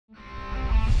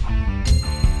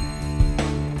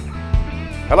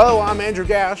Hello, I'm Andrew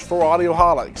Gash for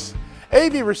Audioholics.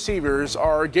 AV receivers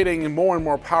are getting more and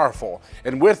more powerful,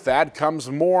 and with that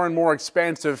comes more and more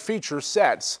expansive feature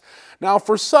sets. Now,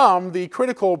 for some, the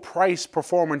critical price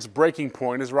performance breaking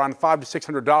point is around $500 to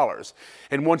 $600,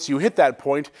 and once you hit that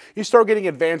point, you start getting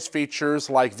advanced features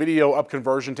like video up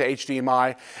conversion to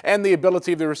HDMI and the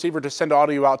ability of the receiver to send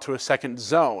audio out to a second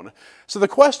zone. So the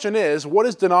question is, what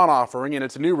is Denon offering in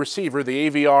its new receiver, the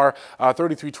AVR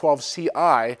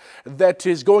 3312CI, that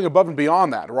is going above and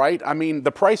beyond that, right? I mean,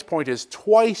 the price point is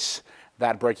twice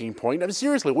that breaking point. I mean,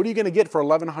 seriously, what are you going to get for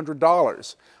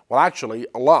 $1,100? Well, actually,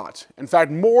 a lot. In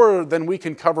fact, more than we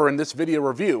can cover in this video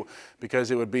review, because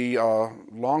it would be a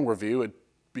long review. It'd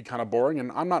be kind of boring,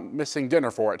 and I'm not missing dinner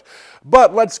for it.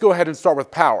 But let's go ahead and start with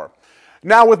power.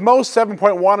 Now, with most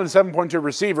 7.1 and 7.2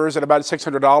 receivers at about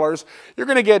 $600, you're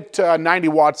going to get 90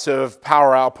 watts of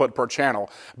power output per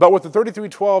channel. But with the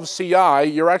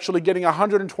 3312CI, you're actually getting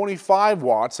 125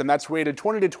 watts, and that's rated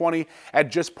 20 to 20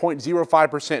 at just 0.05%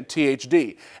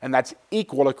 THD. And that's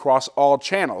equal across all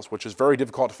channels, which is very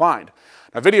difficult to find.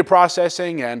 Now, video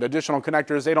processing and additional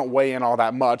connectors, they don't weigh in all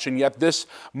that much, and yet this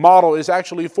model is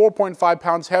actually 4.5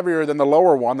 pounds heavier than the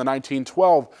lower one, the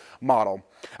 1912 model.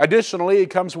 Additionally, it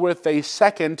comes with a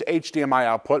second HDMI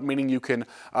output, meaning you can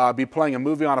be playing a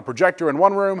movie on a projector in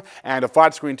one room and a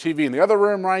flat screen TV in the other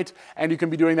room, right? And you can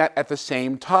be doing that at the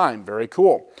same time. Very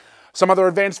cool. Some other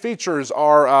advanced features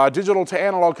are digital to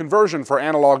analog conversion for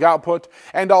analog output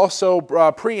and also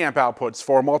preamp outputs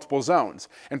for multiple zones.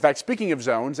 In fact, speaking of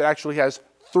zones, it actually has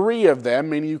 3 of them,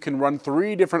 meaning you can run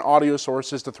 3 different audio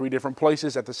sources to 3 different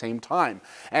places at the same time.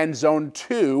 And Zone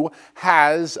 2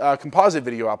 has composite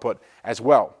video output as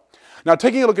well. Now,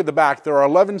 taking a look at the back, there are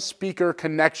 11 speaker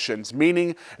connections,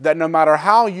 meaning that no matter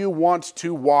how you want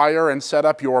to wire and set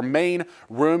up your main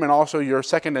room and also your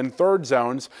second and third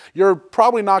zones, you're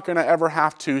probably not going to ever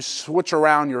have to switch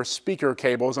around your speaker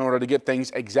cables in order to get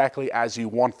things exactly as you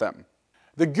want them.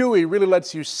 The GUI really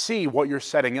lets you see what you're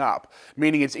setting up,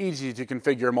 meaning it's easy to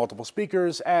configure multiple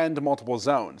speakers and multiple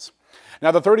zones.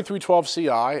 Now, the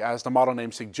 3312CI, as the model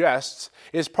name suggests,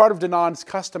 is part of Denon's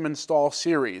custom install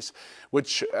series,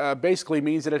 which basically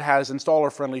means that it has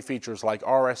installer-friendly features like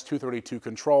RS-232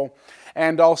 control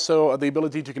and also the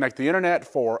ability to connect the internet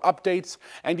for updates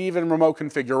and even remote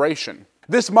configuration.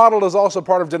 This model is also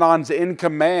part of Denon's In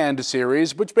Command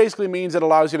series, which basically means it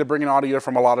allows you to bring in audio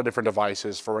from a lot of different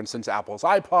devices. For instance, Apple's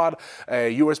iPod,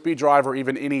 a USB drive, or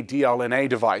even any DLNA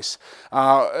device.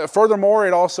 Furthermore,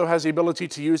 it also has the ability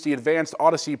to use the advanced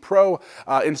Odyssey Pro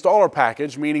installer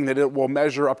package, meaning that it will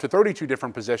measure up to 32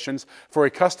 different positions for a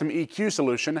custom EQ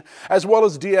solution, as well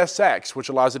as DSX, which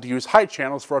allows it to use height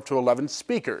channels for up to 11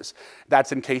 speakers.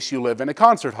 That's in case you live in a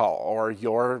concert hall or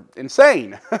you're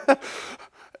insane.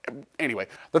 Anyway,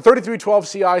 the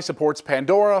 3312CI supports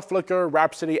Pandora, Flickr,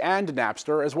 Rhapsody, and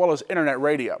Napster, as well as internet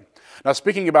radio. Now,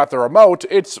 speaking about the remote,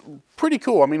 it's pretty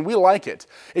cool. I mean, we like it.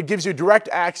 It gives you direct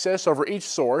access over each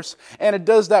source, and it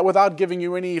does that without giving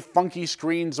you any funky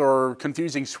screens or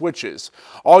confusing switches.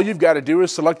 All you've got to do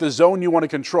is select the zone you want to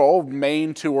control,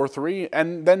 main, 2, or 3,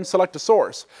 and then select a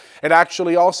source. It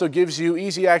actually also gives you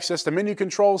easy access to menu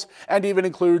controls and even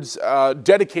includes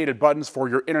dedicated buttons for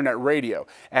your internet radio,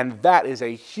 and that is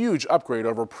a huge upgrade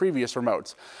over previous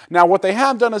remotes. Now, what they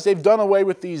have done is they've done away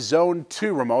with the Zone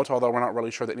 2 remote, although we're not really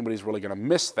sure that anybody's really going to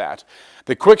miss that.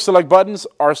 The quick select buttons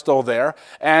are still there,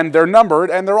 and they're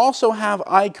numbered, and they also have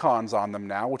icons on them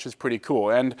now, which is pretty cool.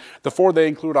 And the 4 they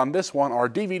include on this one are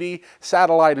DVD,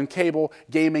 satellite and cable,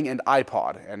 gaming, and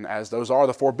iPod. And as those are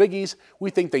the 4 biggies, we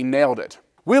think they nailed it.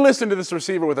 We listened to this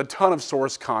receiver with a ton of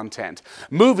source content.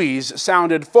 Movies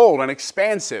sounded full and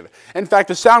expansive. In fact,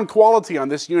 the sound quality on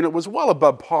this unit was well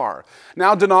above par.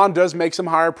 Now, Denon does make some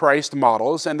higher priced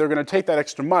models, and they're going to take that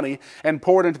extra money and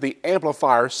pour it into the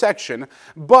amplifier section,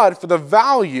 but for the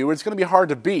value, it's going to be hard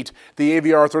to beat the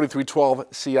AVR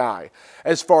 3312CI.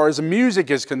 As far as music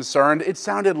is concerned, it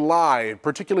sounded live,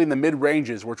 particularly in the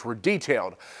mid-ranges, which were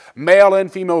detailed. Male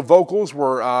and female vocals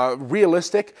were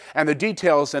realistic, and the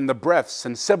details and the breaths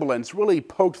and sibilants really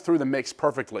poked through the mix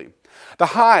perfectly. The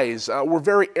highs were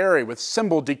very airy with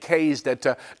cymbal decays that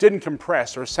didn't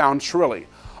compress or sound shrilly.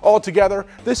 Altogether,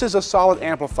 this is a solid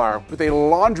amplifier with a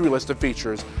laundry list of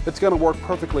features that's going to work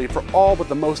perfectly for all but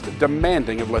the most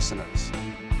demanding of listeners.